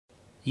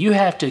You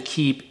have to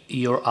keep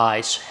your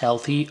eyes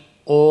healthy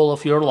all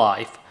of your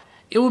life.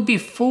 It would be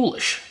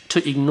foolish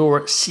to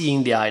ignore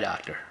seeing the eye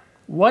doctor.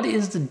 What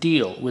is the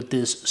deal with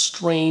these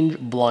strange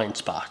blind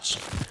spots?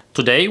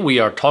 Today we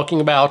are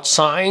talking about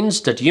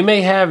signs that you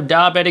may have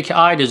diabetic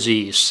eye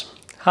disease.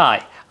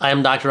 Hi, I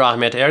am Dr.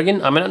 Ahmet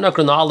Ergin. I'm an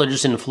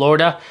endocrinologist in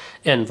Florida,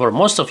 and for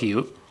most of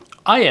you,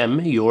 I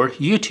am your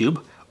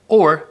YouTube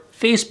or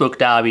Facebook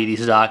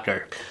diabetes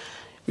doctor.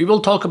 We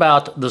will talk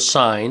about the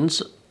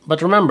signs,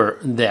 but remember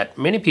that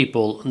many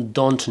people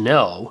don't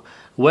know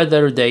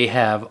whether they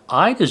have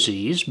eye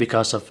disease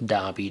because of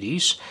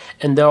diabetes,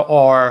 and there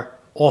are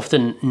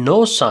often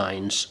no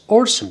signs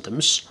or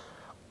symptoms,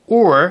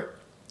 or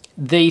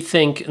they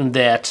think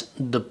that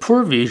the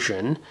poor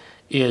vision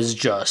is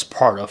just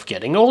part of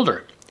getting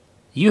older.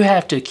 You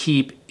have to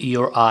keep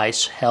your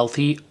eyes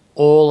healthy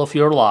all of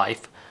your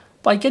life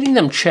by getting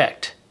them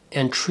checked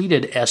and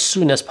treated as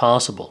soon as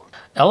possible.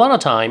 A lot of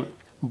time,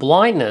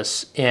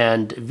 blindness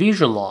and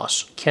vision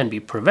loss can be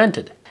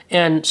prevented,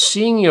 and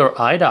seeing your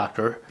eye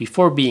doctor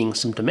before being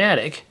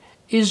symptomatic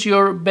is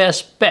your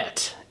best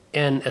bet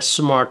and a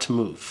smart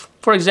move.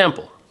 For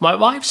example, my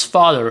wife's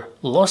father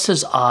lost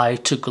his eye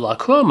to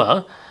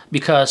glaucoma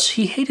because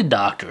he hated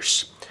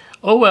doctors.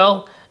 Oh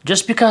well,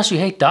 just because you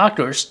hate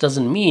doctors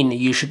doesn't mean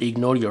you should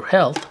ignore your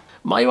health.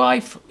 My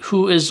wife,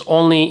 who is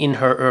only in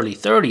her early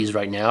 30s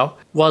right now,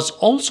 was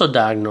also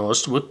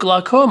diagnosed with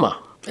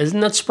glaucoma.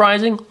 Isn't that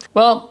surprising?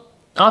 Well,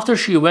 after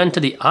she went to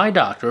the eye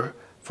doctor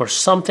for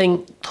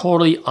something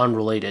totally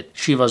unrelated,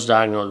 she was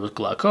diagnosed with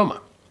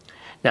glaucoma.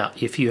 Now,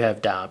 if you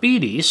have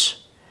diabetes,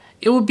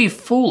 it would be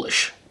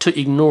foolish to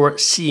ignore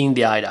seeing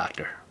the eye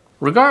doctor.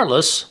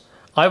 Regardless,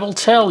 I will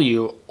tell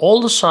you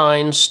all the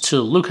signs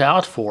to look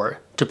out for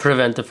to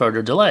prevent a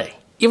further delay.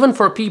 Even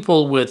for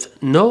people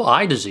with no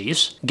eye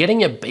disease,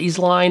 getting a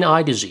baseline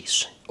eye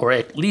disease, or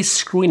at least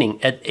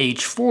screening at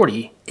age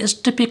 40, is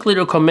typically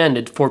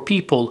recommended for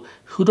people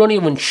who don't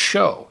even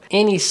show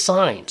any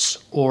signs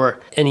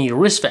or any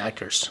risk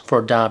factors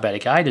for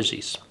diabetic eye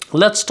disease.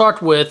 Let's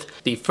start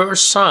with the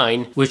first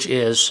sign, which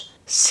is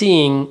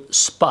seeing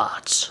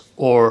spots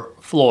or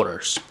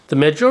floaters. The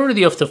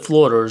majority of the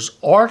floaters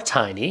are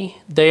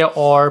tiny. They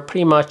are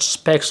pretty much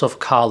specks of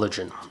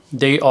collagen.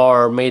 They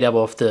are made up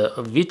of the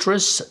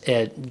vitreous,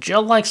 a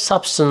gel-like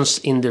substance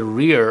in the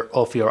rear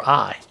of your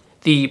eye.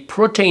 The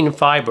protein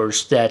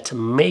fibers that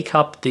make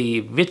up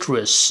the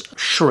vitreous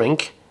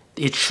shrink.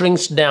 It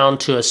shrinks down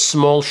to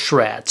small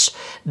shreds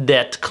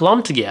that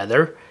clump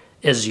together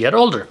as you get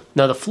older.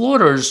 Now the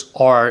floaters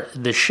are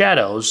the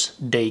shadows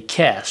they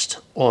cast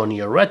on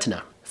your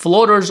retina.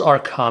 Floaters are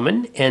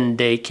common and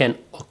they can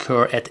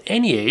occur at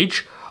any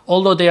age,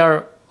 although they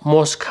are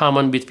most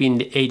common between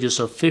the ages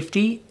of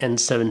 50 and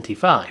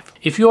 75.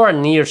 If you are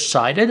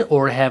nearsighted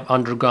or have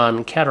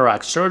undergone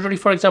cataract surgery,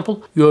 for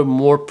example, you are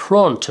more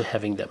prone to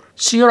having them.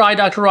 See your eye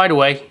doctor right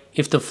away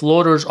if the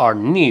floaters are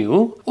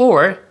new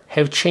or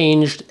have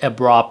changed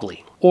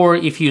abruptly, or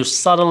if you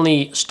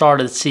suddenly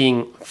started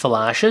seeing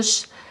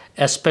flashes,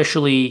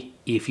 especially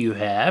if you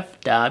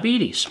have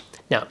diabetes.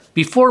 Now,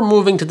 before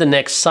moving to the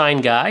next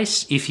sign,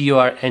 guys, if you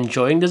are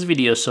enjoying this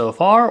video so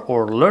far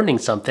or learning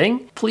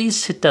something,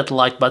 please hit that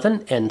like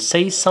button and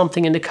say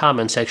something in the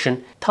comment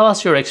section. Tell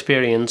us your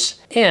experience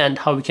and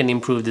how we can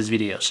improve these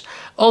videos.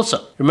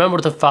 Also, remember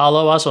to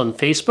follow us on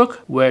Facebook,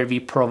 where we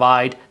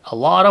provide a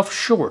lot of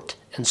short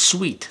and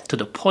sweet to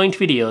the point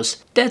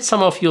videos that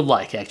some of you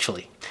like,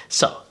 actually.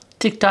 So,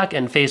 TikTok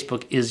and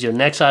Facebook is your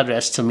next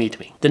address to meet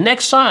me. The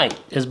next sign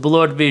is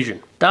blurred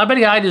vision.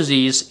 Diabetic eye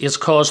disease is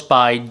caused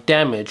by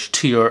damage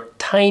to your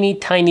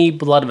tiny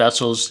blood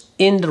vessels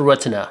in the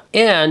retina,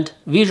 and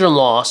vision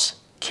loss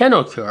can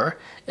occur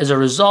as a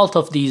result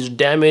of these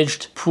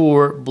damaged,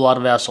 poor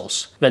blood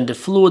vessels. When the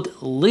fluid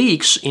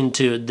leaks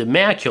into the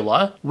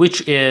macula,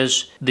 which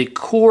is the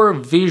core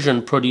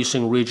vision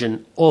producing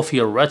region of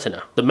your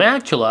retina. The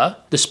macula,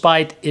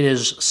 despite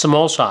its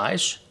small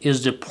size,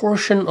 is the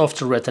portion of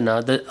the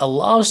retina that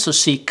allows to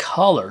see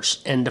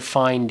colors and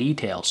fine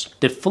details.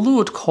 The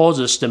fluid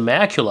causes the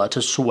macula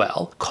to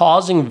swell,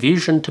 causing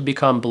vision to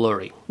become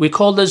blurry. We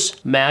call this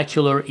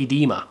macular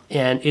edema,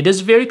 and it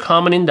is very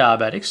common in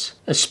diabetics.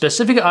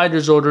 Specific eye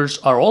disorders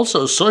are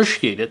also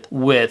associated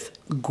with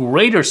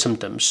greater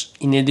symptoms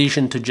in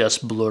addition to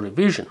just blurry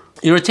vision.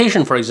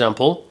 Irritation, for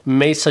example,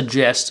 may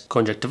suggest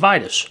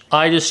conjunctivitis.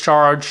 Eye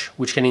discharge,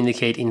 which can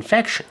indicate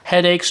infection.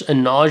 Headaches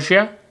and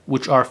nausea,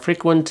 which are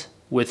frequent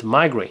with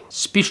migraine.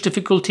 Speech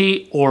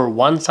difficulty or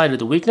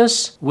one-sided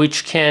weakness,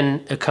 which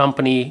can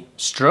accompany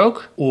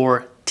stroke,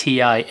 or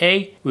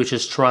TIA, which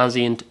is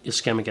transient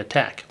ischemic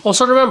attack.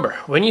 Also remember,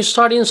 when you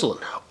start insulin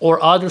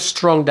or other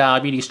strong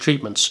diabetes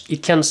treatments,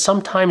 it can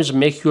sometimes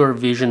make your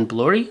vision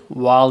blurry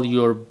while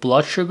your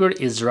blood sugar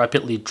is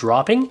rapidly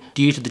dropping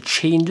due to the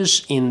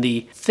changes in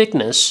the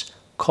thickness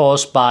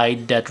caused by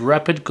that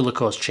rapid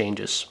glucose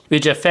changes,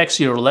 which affects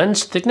your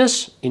lens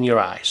thickness in your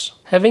eyes.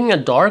 Having a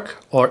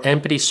dark or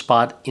empty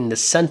spot in the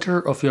center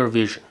of your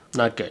vision,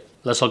 not good.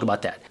 Let's talk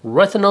about that.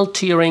 Retinal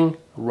tearing,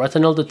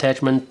 retinal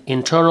detachment,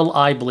 internal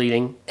eye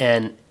bleeding,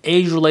 and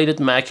age-related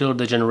macular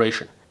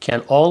degeneration. can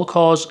all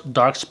cause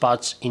dark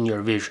spots in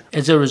your vision.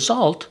 As a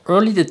result,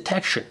 early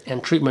detection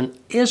and treatment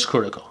is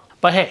critical.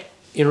 But hey,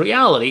 in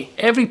reality,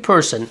 every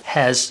person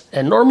has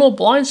a normal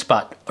blind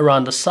spot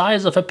around the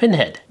size of a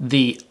pinhead.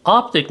 The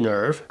optic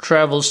nerve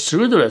travels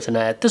through the retina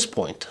at this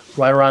point,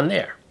 right around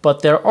there.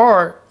 But there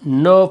are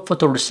no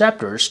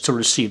photoreceptors to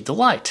receive the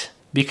light.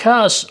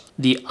 Because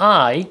the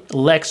eye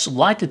lacks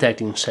light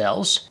detecting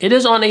cells, it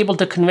is unable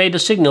to convey the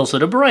signals to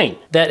the brain.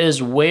 That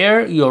is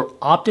where your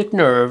optic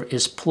nerve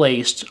is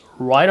placed,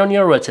 right on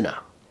your retina.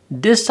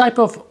 This type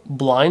of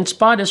blind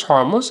spot is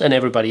harmless and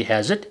everybody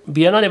has it.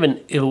 We are not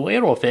even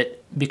aware of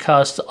it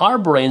because our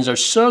brains are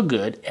so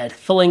good at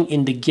filling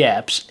in the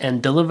gaps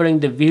and delivering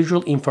the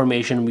visual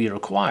information we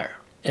require.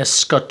 A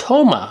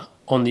scotoma,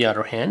 on the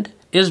other hand,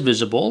 is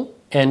visible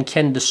and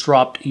can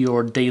disrupt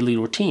your daily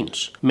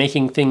routines,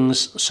 making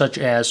things such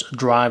as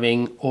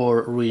driving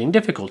or reading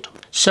difficult.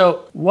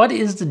 So, what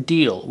is the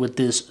deal with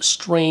these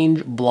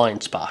strange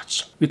blind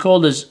spots? We call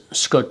this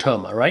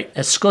scotoma, right? A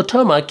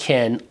scotoma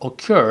can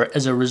occur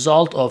as a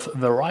result of a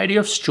variety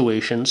of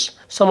situations,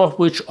 some of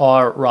which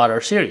are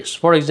rather serious.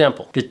 For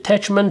example,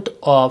 detachment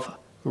of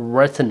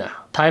retina,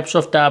 types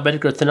of diabetic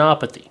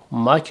retinopathy,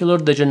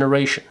 macular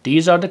degeneration.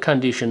 These are the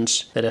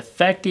conditions that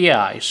affect the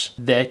eyes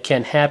that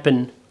can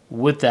happen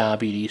with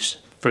diabetes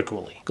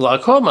frequently.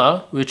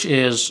 Glaucoma, which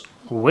is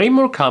way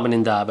more common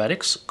in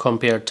diabetics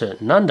compared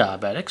to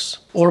non-diabetics,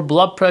 or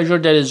blood pressure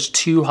that is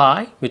too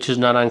high, which is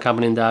not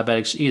uncommon in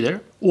diabetics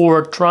either,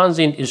 or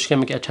transient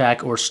ischemic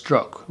attack or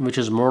stroke, which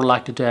is more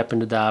likely to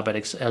happen to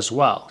diabetics as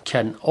well,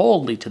 can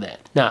all lead to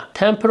that. Now,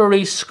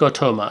 temporary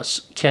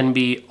scotomas can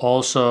be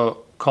also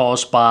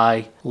caused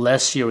by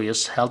less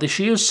serious health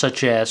issues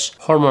such as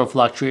hormone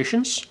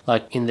fluctuations,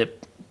 like in the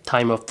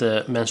time of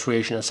the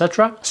menstruation,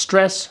 etc.,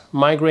 stress,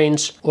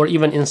 migraines, or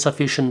even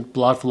insufficient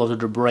blood flow to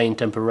the brain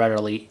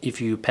temporarily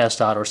if you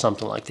passed out or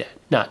something like that.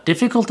 Now,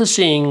 difficulty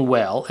seeing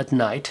well at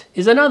night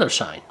is another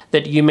sign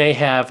that you may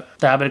have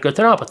diabetic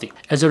retinopathy.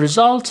 As a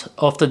result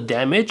of the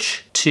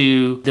damage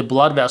to the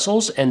blood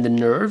vessels and the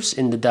nerves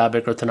in the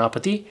diabetic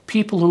retinopathy,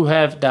 people who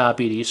have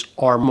diabetes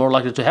are more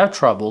likely to have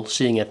trouble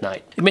seeing at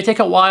night. It may take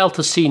a while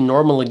to see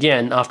normal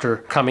again after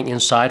coming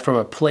inside from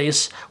a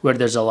place where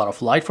there's a lot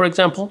of light, for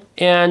example.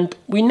 And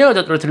we know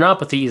that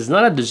retinopathy is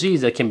not a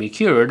disease that can be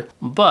cured,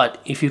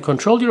 but if you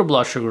control your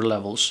blood sugar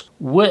levels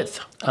with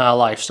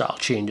lifestyle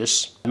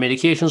changes,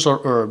 medications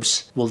or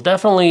herbs will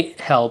definitely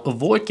help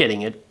avoid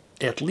getting it,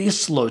 at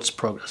least slow its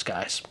progress,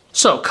 guys.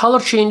 So, color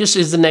changes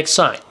is the next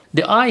sign.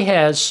 The eye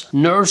has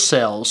nerve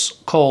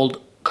cells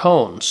called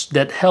cones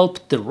that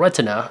help the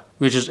retina,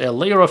 which is a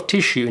layer of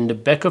tissue in the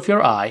back of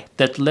your eye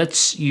that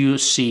lets you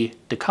see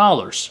the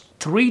colors.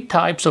 3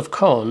 types of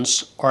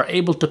cones are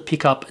able to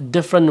pick up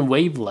different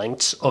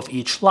wavelengths of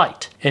each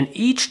light, and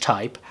each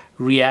type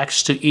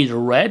reacts to either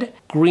red,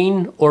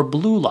 green, or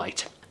blue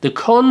light. The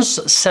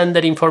cones send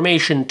that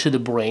information to the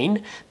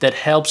brain that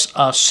helps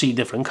us see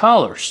different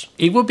colors.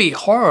 It would be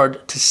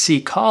hard to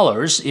see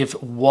colors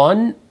if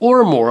one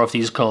or more of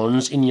these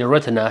cones in your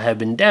retina have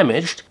been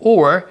damaged,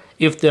 or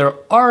if there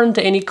aren't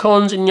any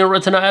cones in your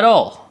retina at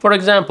all. For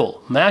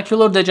example,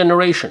 macular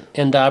degeneration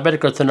and diabetic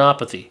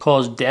retinopathy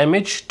cause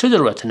damage to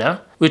the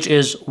retina, which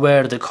is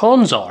where the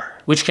cones are,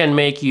 which can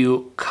make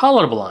you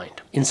colorblind.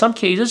 In some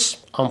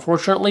cases,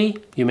 unfortunately,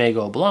 you may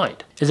go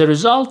blind. As a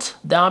result,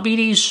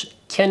 diabetes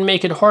can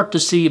make it hard to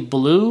see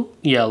blue,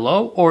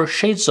 yellow, or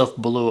shades of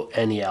blue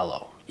and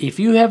yellow. If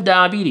you have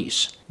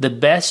diabetes, the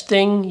best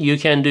thing you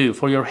can do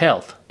for your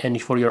health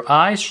and for your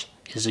eyes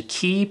is to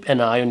keep an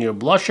eye on your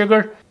blood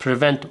sugar,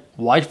 prevent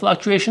white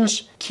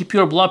fluctuations, keep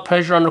your blood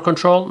pressure under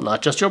control,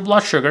 not just your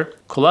blood sugar,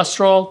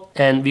 cholesterol,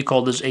 and we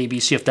call this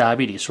ABC of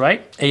diabetes,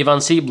 right?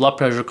 A1C, blood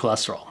pressure,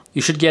 cholesterol.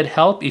 You should get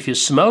help if you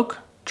smoke.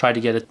 Try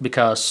to get it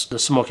because the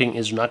smoking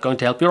is not going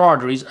to help your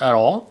arteries at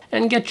all,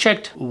 and get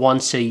checked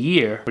once a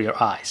year for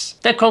your eyes.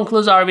 That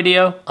concludes our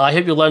video. I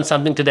hope you learned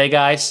something today,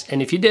 guys,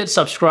 and if you did,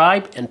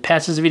 subscribe and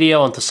pass this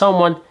video on to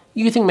someone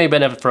you think may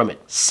benefit from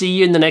it. See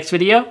you in the next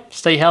video.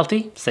 Stay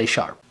healthy, stay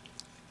sharp.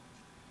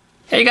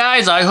 Hey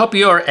guys, I hope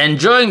you're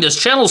enjoying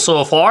this channel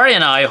so far,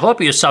 and I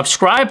hope you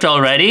subscribed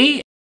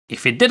already.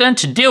 If you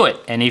didn't, do it,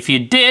 and if you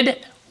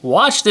did,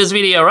 watch this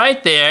video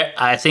right there.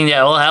 I think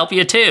that will help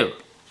you too.